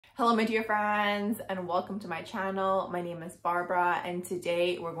Hello my dear friends and welcome to my channel. My name is Barbara and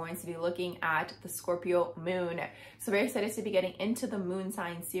today we're going to be looking at the Scorpio moon. So very excited to be getting into the moon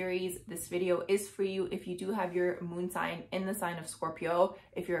sign series. This video is for you if you do have your moon sign in the sign of Scorpio.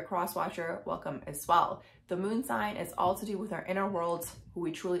 If you're a cross watcher, welcome as well. The moon sign is all to do with our inner worlds, who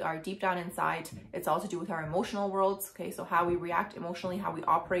we truly are deep down inside. It's all to do with our emotional worlds, okay? So how we react emotionally, how we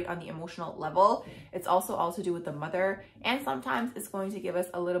operate on the emotional level. It's also all to do with the mother, and sometimes it's going to give us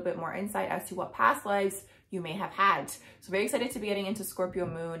a little bit more insight as to what past lives you may have had. So very excited to be getting into Scorpio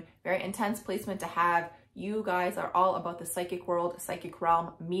moon. Very intense placement to have. You guys are all about the psychic world, psychic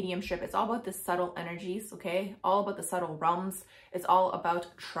realm, mediumship. It's all about the subtle energies, okay? All about the subtle realms. It's all about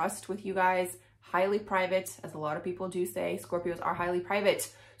trust with you guys. Highly private, as a lot of people do say. Scorpios are highly private.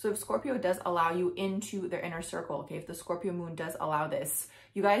 So if Scorpio does allow you into their inner circle, okay, if the Scorpio moon does allow this,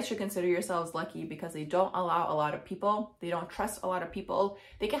 you guys should consider yourselves lucky because they don't allow a lot of people. They don't trust a lot of people.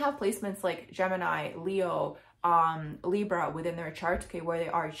 They can have placements like Gemini, Leo, Libra within their chart, okay, where they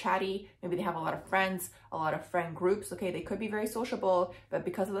are chatty. Maybe they have a lot of friends, a lot of friend groups, okay. They could be very sociable, but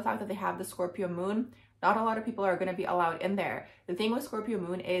because of the fact that they have the Scorpio moon, not a lot of people are going to be allowed in there. The thing with Scorpio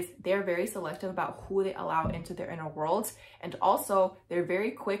moon is they're very selective about who they allow into their inner world. And also they're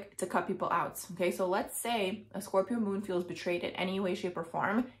very quick to cut people out. Okay, so let's say a Scorpio moon feels betrayed in any way, shape or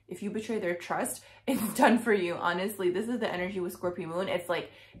form. If you betray their trust, it's done for you. Honestly, this is the energy with Scorpio moon. It's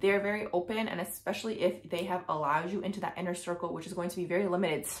like they're very open, and especially if they have allowed you into that inner circle, which is going to be very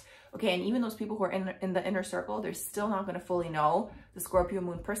limited. Okay, and even those people who are in the inner circle, they're still not going to fully know the Scorpio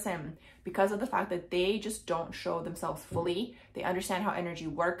moon person because of the fact that they just don't show themselves fully. They understand how energy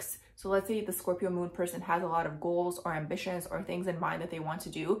works. So let's say the Scorpio moon person has a lot of goals or ambitions or things in mind that they want to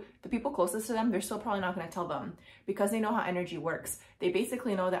do. The people closest to them, they're still probably not going to tell them because they know how energy works. They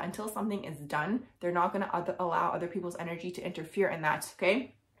basically know that until something is done, they're not going to allow other people's energy to interfere in that,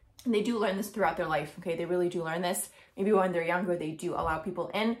 okay? And they do learn this throughout their life, okay? They really do learn this. Maybe when they're younger, they do allow people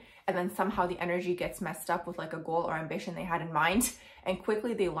in, and then somehow the energy gets messed up with like a goal or ambition they had in mind. And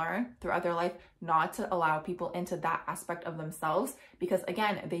quickly they learn throughout their life not to allow people into that aspect of themselves because,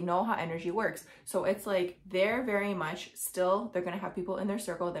 again, they know how energy works. So it's like they're very much still, they're going to have people in their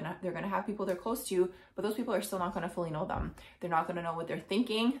circle, they're going to have people they're close to, but those people are still not going to fully know them. They're not going to know what they're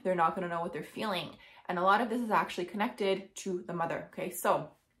thinking. They're not going to know what they're feeling. And a lot of this is actually connected to the mother, okay? So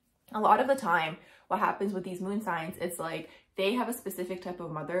a lot of the time, what happens with these moon signs, it's like they have a specific type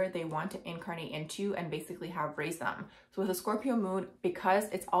of mother they want to incarnate into and basically have raised them. So with a Scorpio moon, because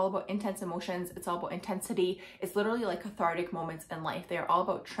it's all about intense emotions, it's all about intensity, it's literally like cathartic moments in life. They are all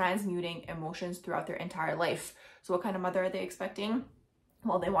about transmuting emotions throughout their entire life. So what kind of mother are they expecting?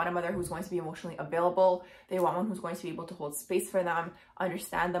 Well, they want a mother who's going to be emotionally available. They want one who's going to be able to hold space for them,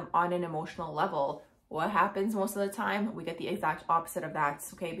 understand them on an emotional level. What happens most of the time? We get the exact opposite of that,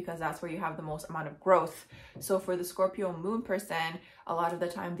 okay? Because that's where you have the most amount of growth. So for the Scorpio moon person, a lot of the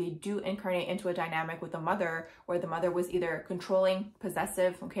time they do incarnate into a dynamic with the mother where the mother was either controlling,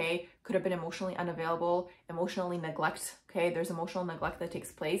 possessive, okay? Could have been emotionally unavailable, emotionally neglect, okay? There's emotional neglect that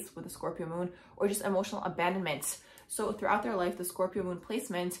takes place with the Scorpio moon, or just emotional abandonment. So throughout their life, the Scorpio moon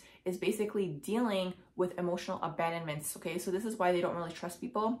placement is basically dealing with emotional abandonments, okay? So this is why they don't really trust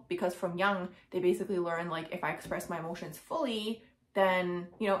people, because from young, they basically learn, like, if I express my emotions fully, then,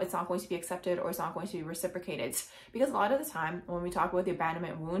 you know, it's not going to be accepted or it's not going to be reciprocated. Because a lot of the time, when we talk about the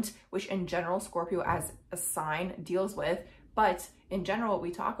abandonment wound, which in general, Scorpio as a sign deals with, but in general, what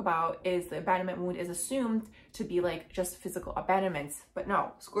we talk about is the abandonment wound is assumed to be like just physical abandonments. But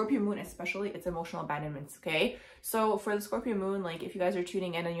no, Scorpio moon especially, it's emotional abandonments, okay? So for the Scorpio moon, like if you guys are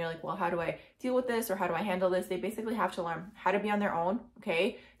tuning in and you're like, well, how do I deal with this or how do I handle this? They basically have to learn how to be on their own,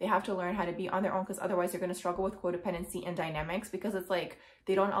 okay? They have to learn how to be on their own because otherwise they're going to struggle with codependency and dynamics because it's like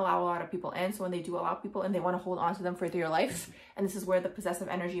they don't allow a lot of people in. So when they do allow people in, they want to hold on to them for their life. And this is where the possessive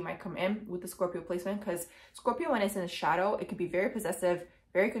energy might come in with the Scorpio placement, because Scorpio, when it's in the shadow, it could be very possessive,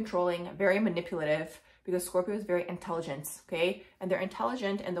 very controlling, very manipulative, because Scorpio is very intelligent, okay? And they're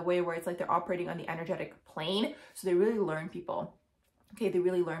intelligent in the way where it's like they're operating on the energetic plane. So they really learn people, okay? They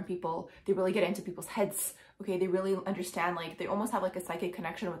really learn people. They really get into people's heads, okay? They really understand, like they almost have like a psychic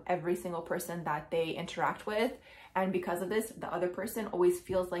connection with every single person that they interact with. And because of this, the other person always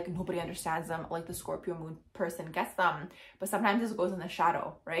feels like nobody understands them, like the Scorpio moon person gets them. But sometimes this goes in the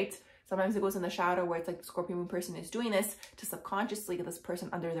shadow, right? Sometimes it goes in the shadow where it's like the Scorpio moon person is doing this to subconsciously get this person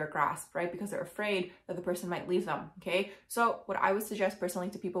under their grasp, right? Because they're afraid that the person might leave them, okay? So what I would suggest personally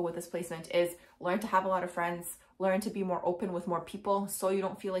to people with this placement is learn to have a lot of friends, learn to be more open with more people so you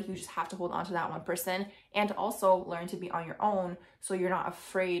don't feel like you just have to hold on to that one person, and also learn to be on your own so you're not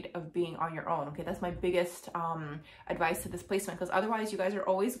afraid of being on your own, okay? That's my biggest advice to this placement, because otherwise you guys are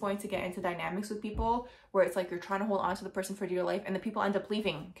always going to get into dynamics with people where it's like you're trying to hold on to the person for dear life and the people end up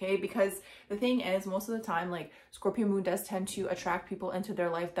leaving, okay? Because the thing is, most of the time, like Scorpio moon does tend to attract people into their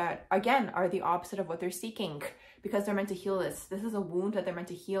life that, again, are the opposite of what they're seeking, because they're meant to heal this. This is a wound that they're meant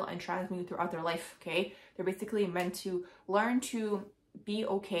to heal and transmute throughout their life, okay? They're basically meant to learn to be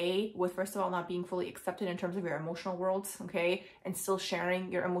okay with, first of all, not being fully accepted in terms of your emotional worlds, okay? And still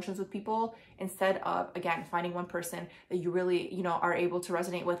sharing your emotions with people instead of, again, finding one person that you really, you know, are able to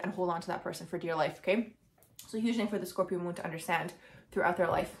resonate with and hold on to that person for dear life, okay? So a huge thing for the Scorpio moon to understand throughout their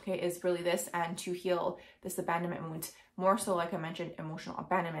life, okay, is really this, and to heal this abandonment wound. More so, like I mentioned, emotional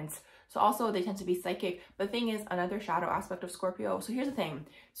abandonment. So also they tend to be psychic. The thing is, another shadow aspect of Scorpio. So here's the thing.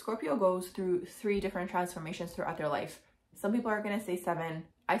 Scorpio goes through 3 different transformations throughout their life. Some people are going to say 7.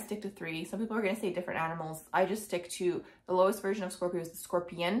 I stick to 3. Some people are going to say different animals. I just stick to the lowest version of Scorpio is the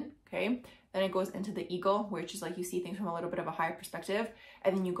scorpion, okay? Then it goes into the eagle, which is like you see things from a little bit of a higher perspective.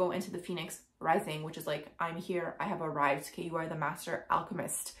 And then you go into the phoenix rising, which is like, I'm here, I have arrived, okay? You are the master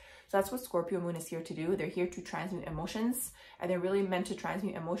alchemist. So that's what Scorpio moon is here to do. They're here to transmute emotions, and they're really meant to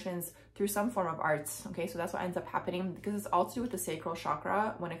transmute emotions through some form of arts, okay? So that's what ends up happening, because it's all to do with the sacral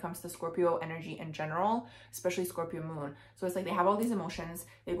chakra when it comes to Scorpio energy in general, especially Scorpio moon. So it's like they have all these emotions,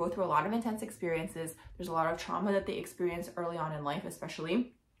 they go through a lot of intense experiences, there's a lot of trauma that they experience early on in life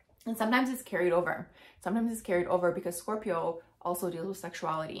especially, and sometimes it's carried over. Sometimes it's carried over because Scorpio also deals with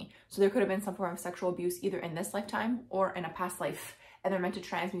sexuality. So there could have been some form of sexual abuse either in this lifetime or in a past life, and they're meant to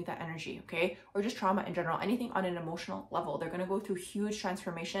transmute that energy, okay? Or just trauma in general, anything on an emotional level. They're gonna go through huge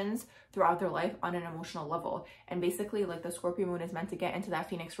transformations throughout their life on an emotional level. And basically, like, the Scorpio moon is meant to get into that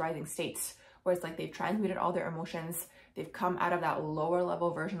Phoenix rising state, where it's like they've transmuted all their emotions, they've come out of that lower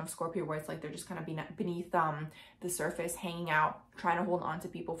level version of Scorpio where it's like they're just kind of beneath the surface, hanging out, trying to hold on to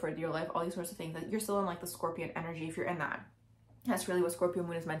people for dear life, all these sorts of things. That you're still in like the Scorpion energy if you're in that. That's really what Scorpio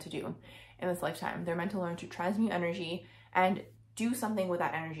moon is meant to do in this lifetime. They're meant to learn to transmute energy and do something with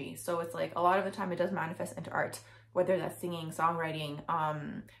that energy. So it's like a lot of the time it does manifest into art, whether that's singing, songwriting,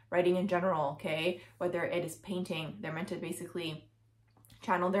 writing in general, okay? Whether it is painting, they're meant to basically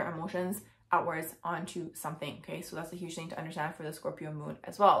channel their emotions outwards onto something, okay? So that's a huge thing to understand for the Scorpio moon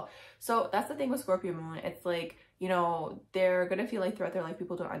as well. So that's the thing with Scorpio moon. It's like, you know, they're gonna feel like throughout their life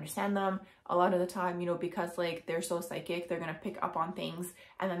people don't understand them a lot of the time, you know, because like they're so psychic, they're gonna pick up on things,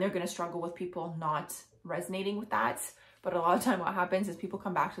 and then they're gonna struggle with people not resonating with that. But a lot of time what happens is people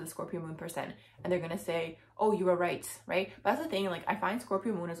come back to the Scorpio moon person and they're going to say, oh, you were right, right? But that's the thing, like I find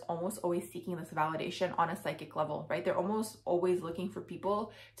Scorpio moon is almost always seeking this validation on a psychic level, right? They're almost always looking for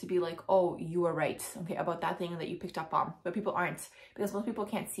people to be like, oh, you were right, okay, about that thing that you picked up on. But people aren't, because most people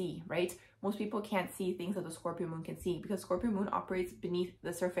can't see, right? Most people can't see things that the Scorpio moon can see, because Scorpio moon operates beneath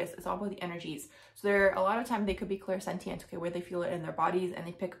the surface. It's all about the energies. So there, a lot of time they could be clairsentient, okay, where they feel it in their bodies and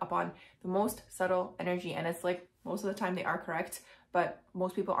they pick up on the most subtle energy. And it's like, most of the time they are correct, but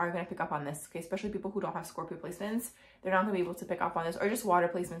most people aren't going to pick up on this, okay? Especially people who don't have Scorpio placements. They're not going to be able to pick up on this, or just water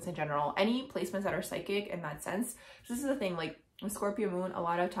placements in general. Any placements that are psychic in that sense. So this is the thing, like with Scorpio moon, a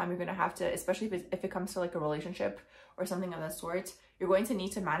lot of time you're going to have to, especially if it comes to like a relationship or something of that sort, you're going to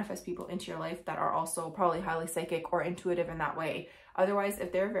need to manifest people into your life that are also probably highly psychic or intuitive in that way. Otherwise,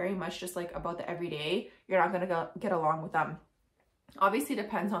 if they're very much just like about the everyday, you're not going to get along with them. Obviously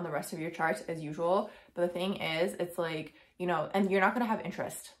depends on the rest of your chart as usual, but the thing is, it's like, you know, and you're not going to have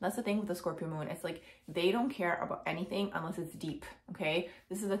interest. That's the thing with the Scorpio moon. It's like they don't care about anything unless it's deep, okay?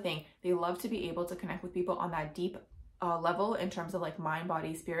 This is the thing. They love to be able to connect with people on that deep level in terms of like mind,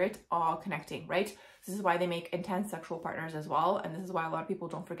 body, spirit, all connecting, right? This is why they make intense sexual partners as well, and this is why a lot of people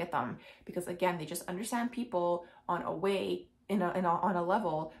don't forget them, because again, they just understand people on a way, on a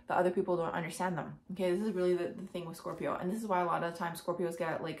level that other people don't understand them, okay? This is really the thing with Scorpio, and this is why a lot of the times Scorpios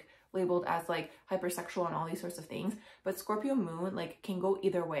get like labeled as like hypersexual and all these sorts of things. But Scorpio moon like can go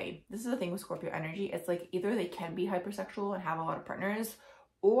either way. This is the thing with Scorpio energy. It's like either they can be hypersexual and have a lot of partners,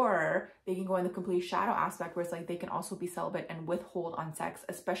 or they can go in the complete shadow aspect where it's like they can also be celibate and withhold on sex,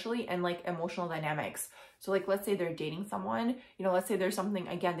 especially in like emotional dynamics. So like, let's say they're dating someone, you know, let's say there's something,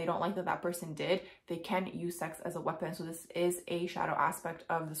 again, they don't like that person did, they can use sex as a weapon. So this is a shadow aspect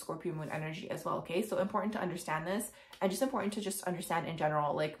of the Scorpio moon energy as well, okay? So important to understand this, and just important to just understand in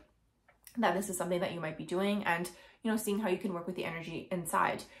general, like that this is something that you might be doing, and seeing how you can work with the energy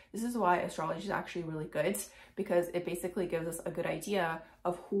inside. This is why astrology is actually really good, because it basically gives us a good idea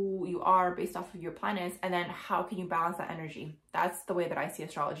of who you are based off of your planets, and then how can you balance that energy. That's the way that I see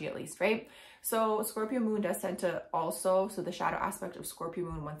astrology, at least, right? So Scorpio moon does tend to also, so the shadow aspect of Scorpio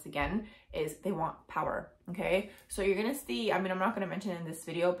moon, once again, is they want power. Okay, so you're gonna see, I mean, I'm not gonna mention it in this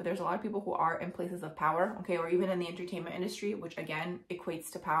video, but there's a lot of people who are in places of power, okay, or even in the entertainment industry, which again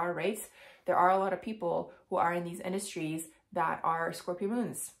equates to power, right? There are a lot of people who are in these industries that are Scorpio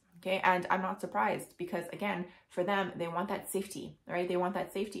moons. Okay, and I'm not surprised, because again, for them, they want that safety, right? They want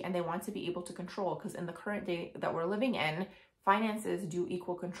that safety, and they want to be able to control, because in the current day that we're living in, finances do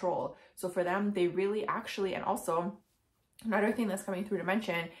equal control. So for them, they really actually, and also another thing that's coming through to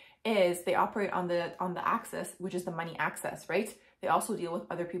mention is they operate on the axis, which is the money axis, right? They also deal with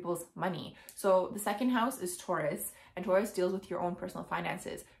other people's money. So the second house is Taurus, and Taurus deals with your own personal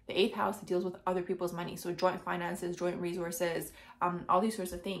finances. The 8th house deals with other people's money. So joint finances, joint resources, all these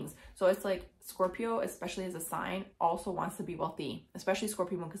sorts of things. So it's like Scorpio, especially as a sign, also wants to be wealthy, especially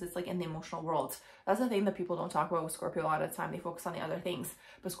Scorpio moon, because it's like in the emotional world. That's the thing that people don't talk about with Scorpio a lot of the time. They focus on the other things,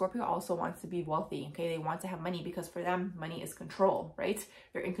 but Scorpio also wants to be wealthy. Okay, they want to have money, because for them, money is control, right?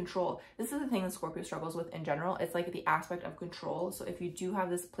 They're in control. This is the thing that Scorpio struggles with in general. It's like the aspect of control. So if you do have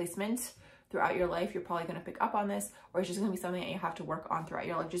this placement throughout your life, you're probably going to pick up on this, or it's just going to be something that you have to work on throughout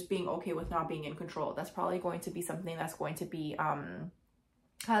your life. Just being okay with not being in control. That's probably going to be something that's going to be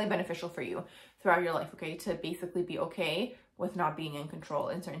highly beneficial for you throughout your life, okay? To basically be okay with not being in control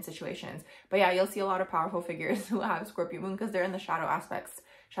in certain situations. But yeah, you'll see a lot of powerful figures who have Scorpio moon, because they're in the shadow aspects.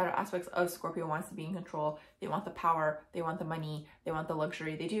 Shadow aspects of Scorpio wants to be in control. They want the power, they want the money, they want the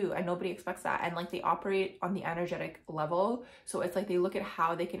luxury. They do, and nobody expects that. And like, they operate on the energetic level. So it's like they look at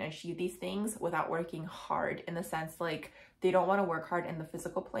how they can achieve these things without working hard, in the sense like they don't want to work hard in the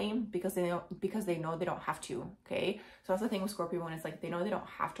physical plane, because they know they don't have to. Okay, so that's the thing with Scorpio moon. It's like they know they don't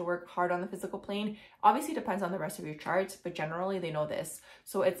have to work hard on the physical plane. Obviously, it depends on the rest of your chart, but generally they know this.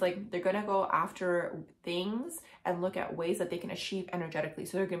 So it's like they're gonna go after things and look at ways that they can achieve energetically.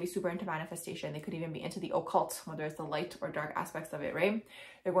 So they're gonna be super into manifestation. They could even be into the occult, whether it's the light or dark aspects of it, right?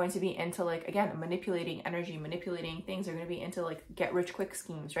 They're going to be into, like, again, manipulating energy, manipulating things. They're going to be into like get rich quick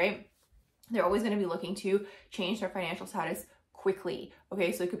schemes, right? They're always going to be looking to change their financial status quickly.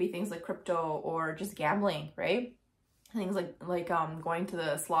 Okay, so it could be things like crypto or just gambling, right? Things like going to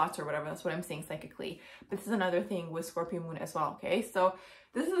the slots or whatever. That's what I'm saying psychically. But this is another thing with Scorpio moon as well. Okay, so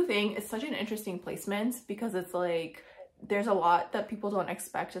this is the thing. It's such an interesting placement, because it's like there's a lot that people don't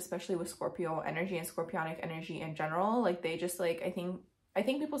expect, especially with Scorpio energy and Scorpionic energy in general. Like, they just like, I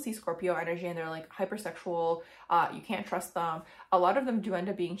think people see Scorpio energy and they're like hypersexual. You can't trust them. A lot of them do end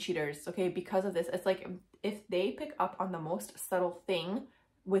up being cheaters, okay, because of this. It's like if they pick up on the most subtle thing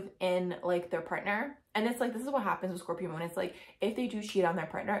within like their partner, and it's like, this is what happens with Scorpio moon. It's like if they do cheat on their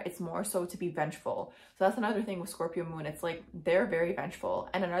partner, it's more so to be vengeful. So that's another thing with Scorpio moon. It's like they're very vengeful.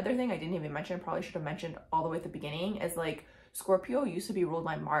 And another thing I didn't even mention, probably should have mentioned all the way at the beginning, is like Scorpio used to be ruled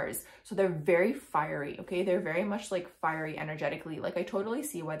by Mars. So they're very fiery, okay? They're very much like fiery energetically. Like, I totally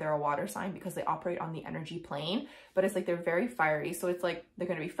see why they're a water sign, because they operate on the energy plane, but it's like they're very fiery. So it's like they're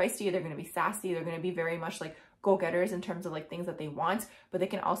going to be feisty, they're going to be sassy, they're going to be very much like go-getters in terms of like things that they want, but they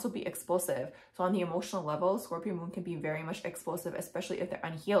can also be explosive. So on the emotional level, Scorpio moon can be very much explosive, especially if they're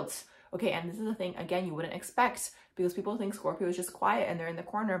unhealed. Okay, and this is the thing, again, you wouldn't expect, because people think Scorpio is just quiet and they're in the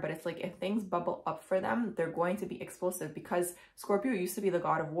corner, but it's like if things bubble up for them, they're going to be explosive, because Scorpio used to be the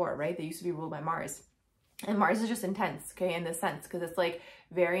god of war, right? They used to be ruled by Mars. And Mars is just intense, okay, in this sense, because it's like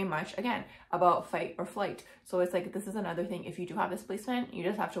very much, again, about fight or flight. So it's like, this is another thing. If you do have this placement, you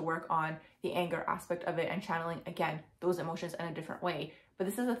just have to work on the anger aspect of it and channeling, again, those emotions in a different way. But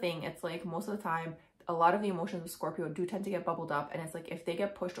this is the thing. It's like most of the time, a lot of the emotions with Scorpio do tend to get bubbled up. And it's like if they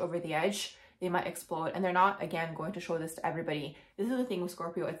get pushed over the edge, they might explode. And they're not, again, going to show this to everybody. This is the thing with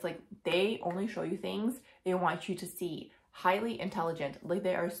Scorpio. It's like they only show you things they want you to see. Highly intelligent, like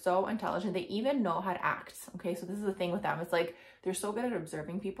they are so intelligent, they even know how to act. Okay, so this is the thing with them. It's like they're so good at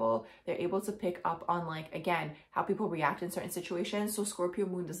observing people. They're able to pick up on, like, again, how people react in certain situations. So Scorpio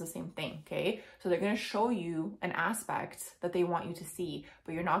moon does the same thing. Okay, so they're going to show you an aspect that they want you to see,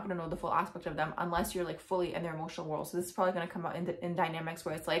 but you're not going to know the full aspect of them unless you're like fully in their emotional world. So this is probably going to come out in dynamics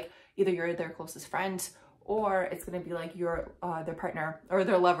where it's like either you're their closest friend, or it's going to be like you're their partner or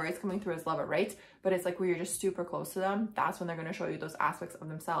their lover. It's coming through as lover, right? But it's like where you're just super close to them. That's when they're going to show you those aspects of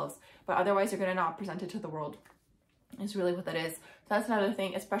themselves. But otherwise, you're going to not present it to the world. It's really what that is. So that's another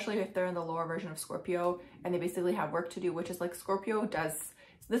thing, especially if they're in the lower version of Scorpio and they basically have work to do, which is like Scorpio does.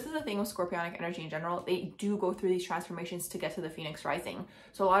 this is the thing with Scorpionic energy in general. They do go through these transformations to get to the Phoenix rising.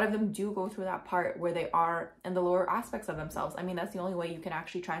 So a lot of them do go through that part where they are in the lower aspects of themselves. I mean, that's the only way you can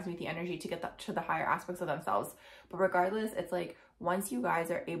actually transmute the energy to get to the higher aspects of themselves. But regardless, it's like once you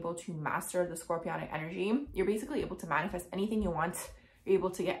guys are able to master the Scorpionic energy, you're basically able to manifest anything you want. You're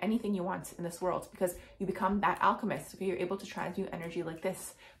able to get anything you want in this world because you become that alchemist. Okay, you're able to transmute energy like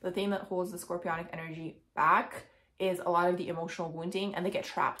this. But the thing that holds the Scorpionic energy back is a lot of the emotional wounding, and they get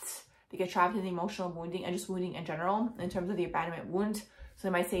trapped. They get trapped in the emotional wounding and just wounding in general in terms of the abandonment wound. So they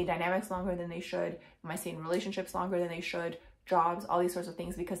might stay in dynamics longer than they should. They might stay in relationships longer than they should, jobs, all these sorts of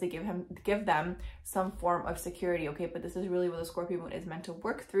things, because they give them some form of security. Okay, but this is really what the Scorpio moon is meant to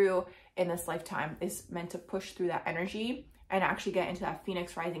work through in this lifetime. Is meant to push through that energy and actually get into that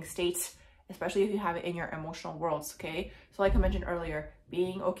Phoenix rising state, especially if you have it in your emotional worlds. Okay, so like I mentioned earlier,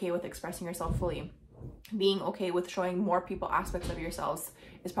 being okay with expressing yourself fully, being okay with showing more people aspects of yourselves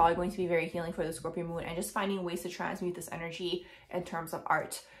is probably going to be very healing for the Scorpio moon, and just finding ways to transmute this energy in terms of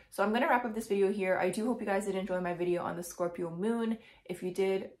art. So I'm going to wrap up this video here. I do hope you guys did enjoy my video on the Scorpio moon. If you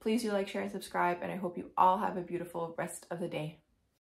did, please do like, share, and subscribe, and I hope you all have a beautiful rest of the day.